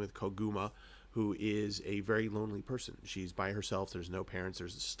are dealing with Koguma, who is a very lonely person. She's by herself. There's no parents.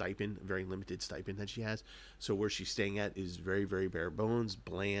 There's a stipend, a very limited stipend that she has. So where she's staying at is very, very bare bones,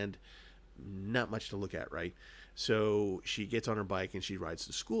 bland, not much to look at, right? So she gets on her bike and she rides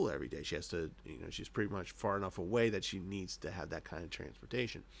to school every day. She has to, she's pretty much far enough away that she needs to have that kind of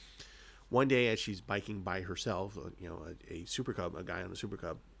transportation. One day as she's biking by herself, a Super Cub, a guy on a Super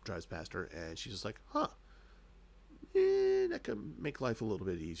Cub drives past her, and she's just like, that could make life a little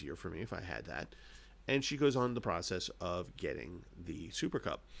bit easier for me if I had that. And she goes on the process of getting the Super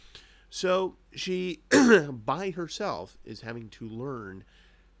Cub. So she, by herself, is having to learn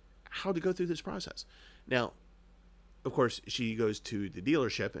how to go through this process. Now, of course, she goes to the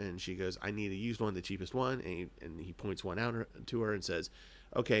dealership and she goes, I need a used one, the cheapest one. And he points one out to her and says,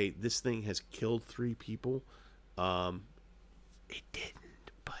 okay, this thing has killed 3 people. It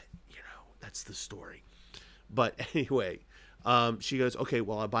didn't, but, that's the story. But anyway, she goes, okay,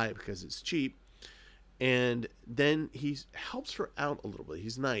 well, I'll buy it because it's cheap. And then he helps her out a little bit.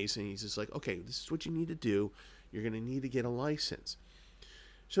 He's nice, and he's just like, okay, this is what you need to do. You're going to need to get a license.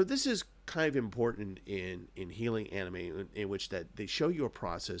 So this is kind of important in healing anime, in which that they show you a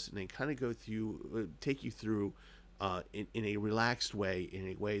process and they kind of go through, take you through in a relaxed way, in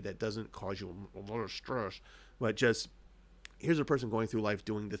a way that doesn't cause you a lot of stress, but just here's a person going through life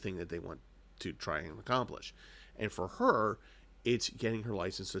doing the thing that they want to try and accomplish. And for her, it's getting her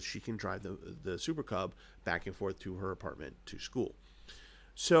license so she can drive the Super Cub back and forth to her apartment to school.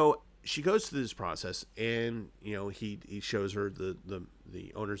 So she goes through this process, and he shows her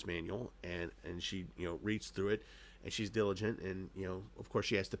the owner's manual, and she reads through it, and she's diligent, and of course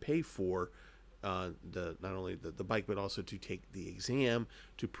she has to pay for not only the bike, but also to take the exam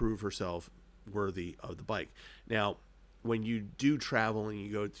to prove herself worthy of the bike. Now, when you do travel and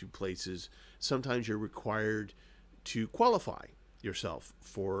you go to places, sometimes you're required to qualify yourself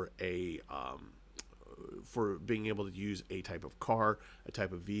for for being able to use a type of car, a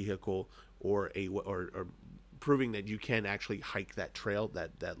type of vehicle, or proving that you can actually hike that trail,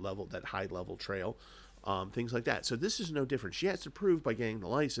 that high level trail, things like that. So this is no different. She has to prove by getting the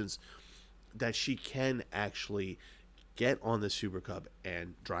license that she can actually get on the Super Cub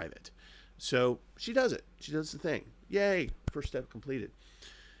and drive it. So she does it. She does the thing. Yay! First step completed.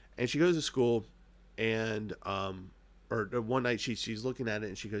 And she goes to school, and or one night she's looking at it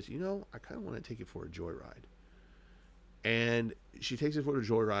and she goes, I kind of want to take it for a joyride. And she takes it for a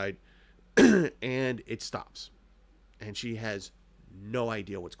joyride, and it stops, and she has no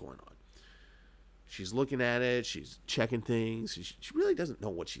idea what's going on. She's looking at it, she's checking things, she really doesn't know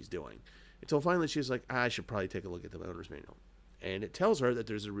what she's doing, until finally she's like, I should probably take a look at the owner's manual. And it tells her that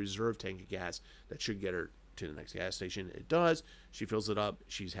there's a reserve tank of gas that should get her to the next gas station. It does. She fills it up.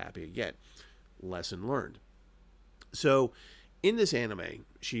 She's happy again. Lesson learned. So in this anime,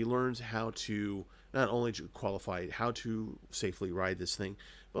 she learns how to not only qualify, how to safely ride this thing,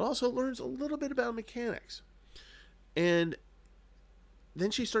 but also learns a little bit about mechanics. And then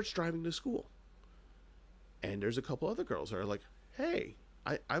she starts driving to school. And there's a couple other girls that are like, hey,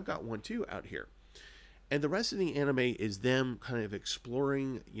 I've got one too out here. And the rest of the anime is them kind of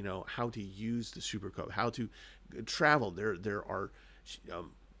exploring, how to use the Super Cub, how to travel. There are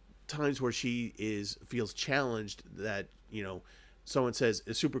times where she feels challenged that, someone says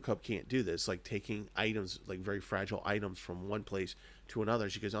a Super Cub can't do this, like taking items, like very fragile items from one place to another.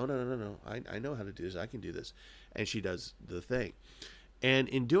 She goes, oh, no. I know how to do this. I can do this. And she does the thing. And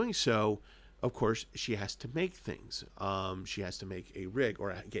in doing so, of course, she has to make things. She has to make a rig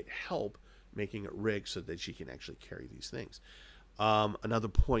or get help making a rig so that she can actually carry these things. Another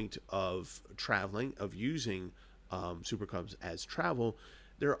point of traveling, of using Super Cubs as travel,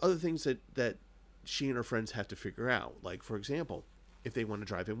 there are other things that she and her friends have to figure out. Like, for example, if they want to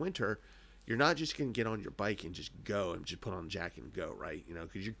drive in winter, you're not just going to get on your bike and just go and just put on a jacket and go, right?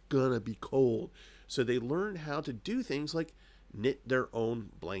 Because you're going to be cold. So they learn how to do things like knit their own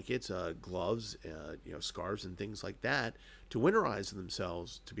blankets, gloves, scarves and things like that to winterize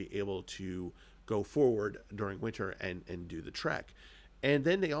themselves to be able to go forward during winter and do the trek. And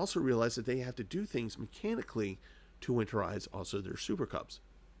then they also realize that they have to do things mechanically to winterize also their Super Cubs.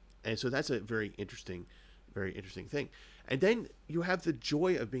 And so that's a very interesting thing. And then you have the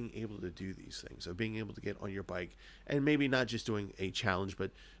joy of being able to do these things, of being able to get on your bike and maybe not just doing a challenge,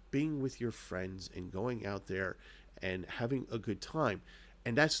 but being with your friends and going out there and having a good time.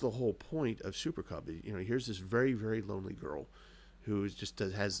 And that's the whole point of Super Cub. Here's this very, very lonely girl who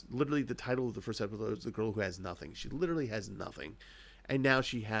has literally the title of the first episode is the girl who has nothing. She literally has nothing. And now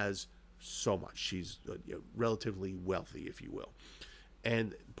she has so much. She's relatively wealthy, if you will.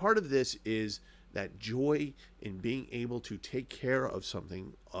 And part of this is that joy in being able to take care of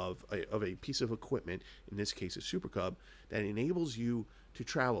something, of a piece of equipment, in this case a Super Cub, that enables you to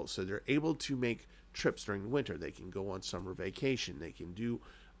travel. So they're able to make trips during the winter. They can go on summer vacation. They can do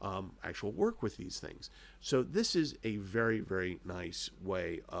actual work with these things. So this is a very, very nice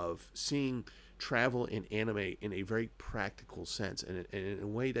way of seeing travel in anime in a very practical sense, and in a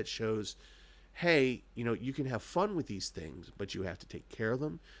way that shows, hey, you can have fun with these things, but you have to take care of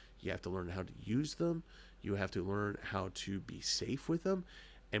them. You have to learn how to use them. You have to learn how to be safe with them.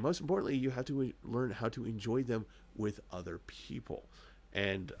 And most importantly, you have to learn how to enjoy them with other people.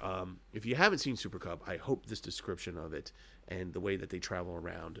 And if you haven't seen Super Cub, I hope this description of it and the way that they travel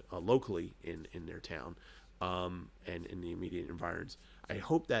around locally in their town and in the immediate environs. I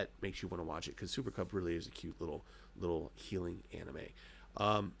hope that makes you want to watch it, because Super Cub really is a cute little healing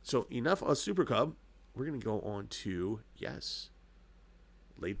anime. So enough of Super Cub. We're gonna go on to, yes,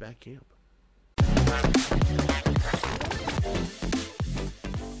 Laid Back Camp.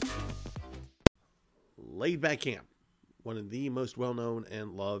 Laid Back Camp, one of the most well-known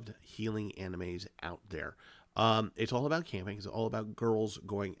and loved healing animes out there. It's all about camping. It's all about girls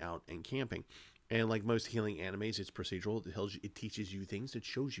going out and camping. And like most healing animes, it's procedural. It teaches you things. It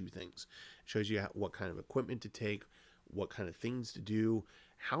shows you things. It shows you what kind of equipment to take, what kind of things to do,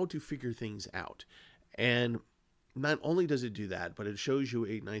 how to figure things out. And not only does it do that, but it shows you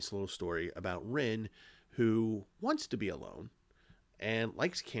a nice little story about Rin, who wants to be alone and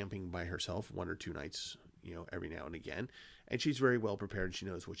likes camping by herself 1 or 2 nights, every now and again. And she's very well prepared. She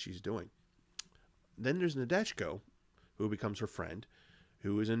knows what she's doing. Then there's Nadeshiko, who becomes her friend,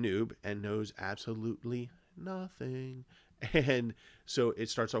 who is a noob and knows absolutely nothing. And so it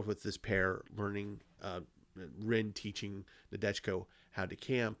starts off with this pair learning, Rin teaching Nadeshiko how to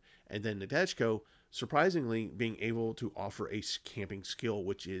camp, and then Nadeshiko surprisingly being able to offer a camping skill,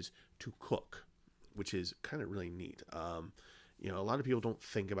 which is to cook, which is kind of really neat. A lot of people don't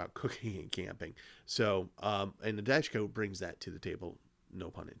think about cooking and camping. So, and Nadeshiko brings that to the table, no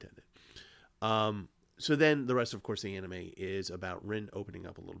pun intended. So then the rest, of course, the anime is about Rin opening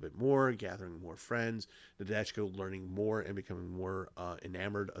up a little bit more, gathering more friends, Nadeshiko learning more and becoming more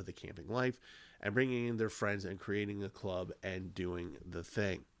enamored of the camping life, and bringing in their friends and creating a club and doing the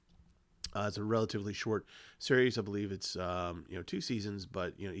thing. It's a relatively short series. I believe it's 2 seasons,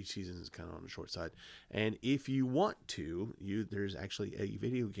 but each season is kind of on the short side. And if you want to, there's actually a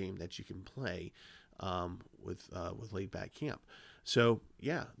video game that you can play with Laid Back Camp. So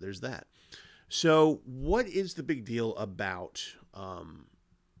yeah, there's that. So what is the big deal about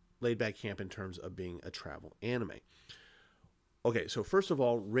Laid Back Camp in terms of being a travel anime? Okay, so first of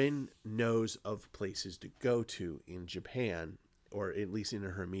all, Rin knows of places to go to in Japan, or at least in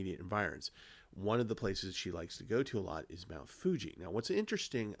her immediate environs. One of the places she likes to go to a lot is Mount Fuji. Now, what's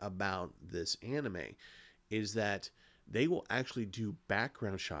interesting about this anime is that they will actually do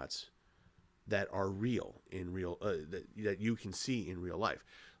background shots that are real, that you can see in real life.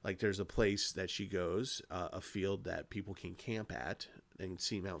 Like there's a place that she goes, a field that people can camp at and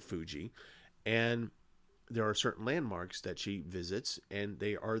see Mount Fuji. And there are certain landmarks that she visits, and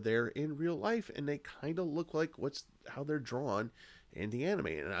they are there in real life, and they kind of look like how they're drawn in the anime.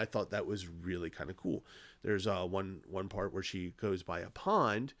 And I thought that was really kind of cool. There's one part where she goes by a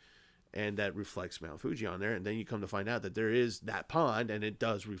pond, and that reflects Mount Fuji on there, and then you come to find out that there is that pond, and it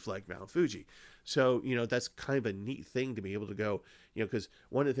does reflect Mount Fuji. So that's kind of a neat thing to be able to go, because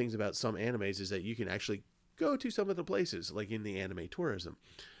one of the things about some animes is that you can actually go to some of the places, like in the anime tourism,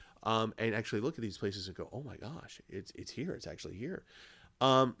 and actually look at these places and go, oh my gosh, it's here, it's actually here.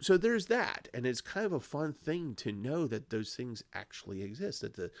 So there's that, and it's kind of a fun thing to know that those things actually exist,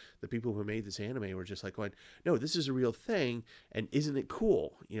 that the people who made this anime were just like going, no, this is a real thing, and isn't it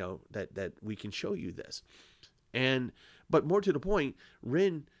cool, that we can show you this. But more to the point,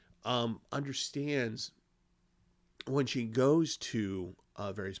 Rin understands when she goes to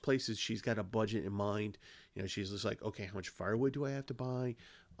various places, she's got a budget in mind. She's just like, okay, how much firewood do I have to buy?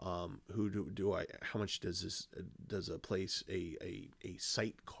 How much does a place, a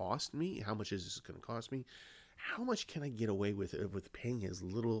site cost me? How much is this going to cost me? How much can I get away with paying as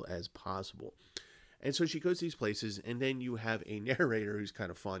little as possible? And so she goes to these places, and then you have a narrator who's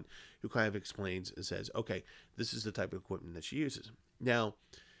kind of fun, who kind of explains and says, okay, this is the type of equipment that she uses. Now,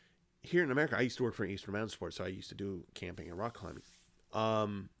 here in America, I used to work for Eastern Mountain Sports, so I used to do camping and rock climbing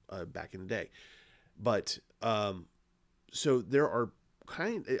back in the day. But so there are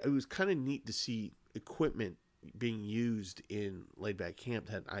it was kind of neat to see equipment being used in Laid Back Camp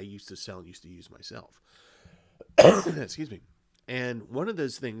that I used to sell and used to use myself. Excuse me. And one of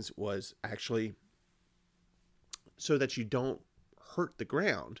those things was actually so that you don't hurt the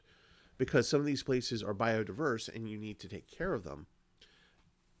ground, because some of these places are biodiverse and you need to take care of them.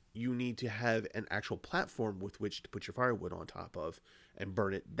 You need to have an actual platform with which to put your firewood on top of and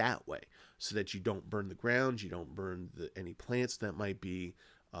burn it that way, so that you don't burn the ground, you don't burn any plants that might be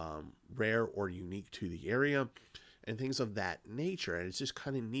rare or unique to the area, and things of that nature. And it's just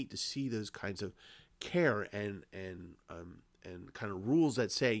kind of neat to see those kinds of care and kind of rules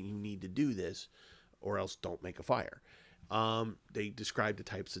that say you need to do this or else don't make a fire. They describe the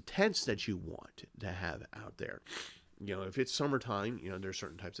types of tents that you want to have out there. If it's summertime, there's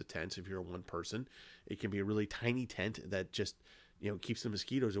certain types of tents. If you're one person, it can be a really tiny tent that just, keeps the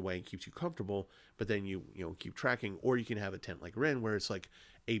mosquitoes away and keeps you comfortable, but then you keep tracking. Or you can have a tent like Rin where it's like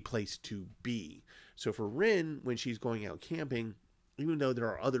a place to be. So for Rin, when she's going out camping, even though there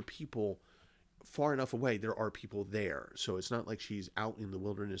are other people far enough away, there are people there. So it's not like she's out in the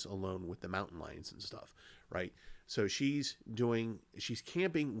wilderness alone with the mountain lions and stuff, right? So she's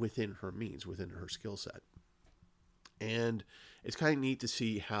camping within her means, within her skill set. And it's kind of neat to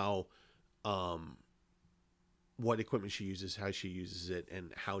see how, what equipment she uses, how she uses it,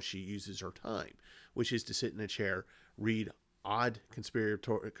 and how she uses her time, which is to sit in a chair, read odd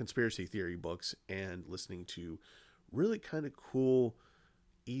conspiracy theory books, and listening to really kind of cool,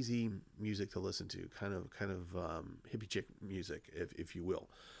 easy music to listen to, kind of hippie chick music, if you will.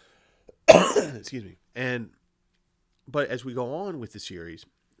 Excuse me. But as we go on with the series,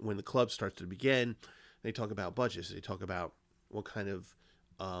 when the club starts to begin, they talk about budgets. They talk about what kind of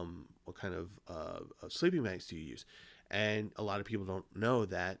sleeping bags do you use, and a lot of people don't know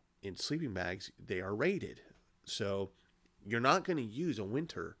that in sleeping bags they are rated. So you're not going to use a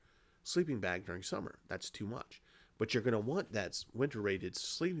winter sleeping bag during summer. That's too much. But you're going to want that winter rated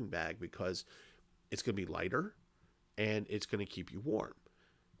sleeping bag because it's going to be lighter and it's going to keep you warm.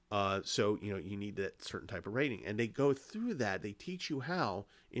 So, you need that certain type of rating. And they go through that. They teach you how,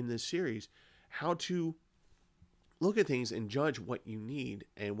 in this series, how to look at things and judge what you need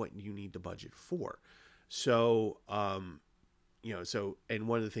and what you need to budget for. So, and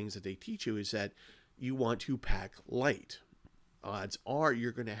one of the things that they teach you is that you want to pack light. Odds are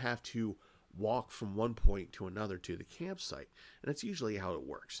you're going to have to walk from one point to another to the campsite. And that's usually how it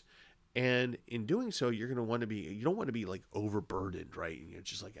works. And in doing so, you're going to want to you don't want to be like overburdened, right?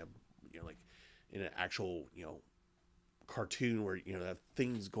 Just like like in an actual, cartoon where, have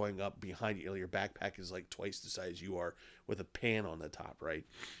things going up behind you. Your backpack is like twice the size you are with a pan on the top, right?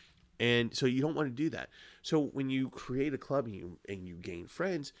 And so you don't want to do that. So when you create a club and you gain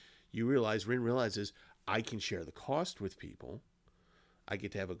friends, Rin realizes I can share the cost with people. I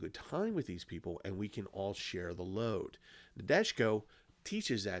get to have a good time with these people, and we can all share the load. Nadeshiko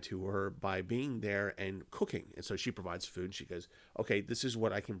teaches that to her by being there and cooking. And so she provides food. And she goes, okay, this is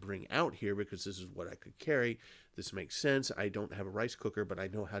what I can bring out here because this is what I could carry. This makes sense. I don't have a rice cooker, but I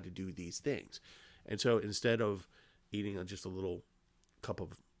know how to do these things. And so instead of eating just a little cup of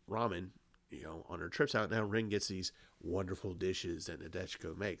ramen, on her trips out, now Rin gets these wonderful dishes that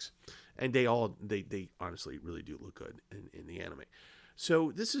Nadeshiko makes. And they honestly really do look good in the anime.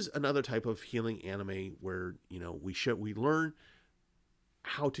 So this is another type of healing anime where, we learn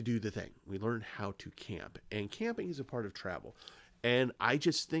how to do the thing. We learn how to camp, and camping is a part of travel. And I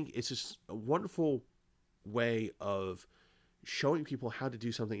just think it's just a wonderful way of showing people how to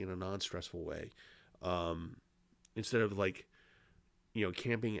do something in a non-stressful way. Instead of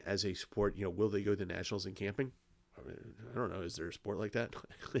camping as a sport, will they go to nationals in camping? I don't know. Is there a sport like that?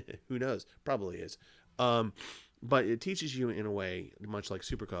 Who knows? Probably is. But it teaches you in a way, much like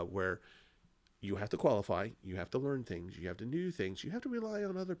Super Cub, where you have to qualify, you have to learn things, you have to do things, you have to rely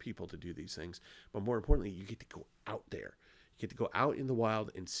on other people to do these things. But more importantly, you get to go out there. You get to go out in the wild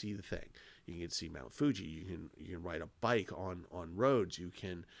and see the thing. You can see Mount Fuji. You can ride a bike on roads. You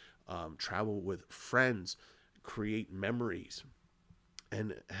can travel with friends, create memories,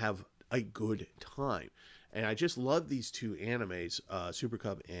 and have a good time. And I just love these two animes, Super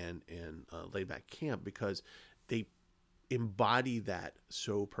Cub and Laid Back Camp, because they embody that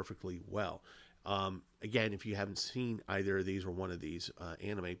so perfectly well. Again, if you haven't seen either of these or one of these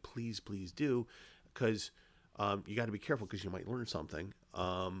anime, please do, because you got to be careful because you might learn something,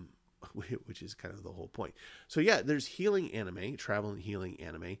 which is kind of the whole point. So yeah, there's healing anime, travel and healing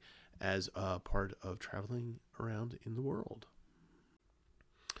anime, as a part of traveling around in the world.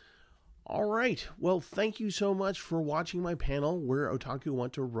 All right. Well, thank you so much for watching my panel, Where Otaku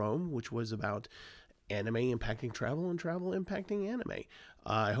Want to Roam, which was about anime impacting travel and travel impacting anime.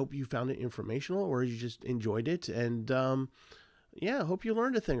 I hope you found it informational or you just enjoyed it. And yeah, I hope you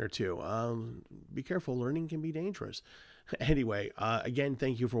learned a thing or two. Be careful. Learning can be dangerous. Anyway, again,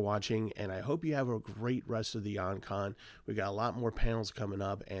 thank you for watching, and I hope you have a great rest of the OnCon. We got a lot more panels coming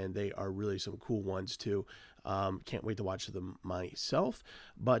up, and they are really some cool ones too. Can't wait to watch them myself,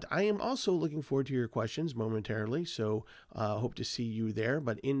 but I am also looking forward to your questions momentarily, so hope to see you there.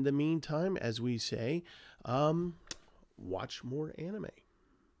 But in the meantime, as we say, watch more anime.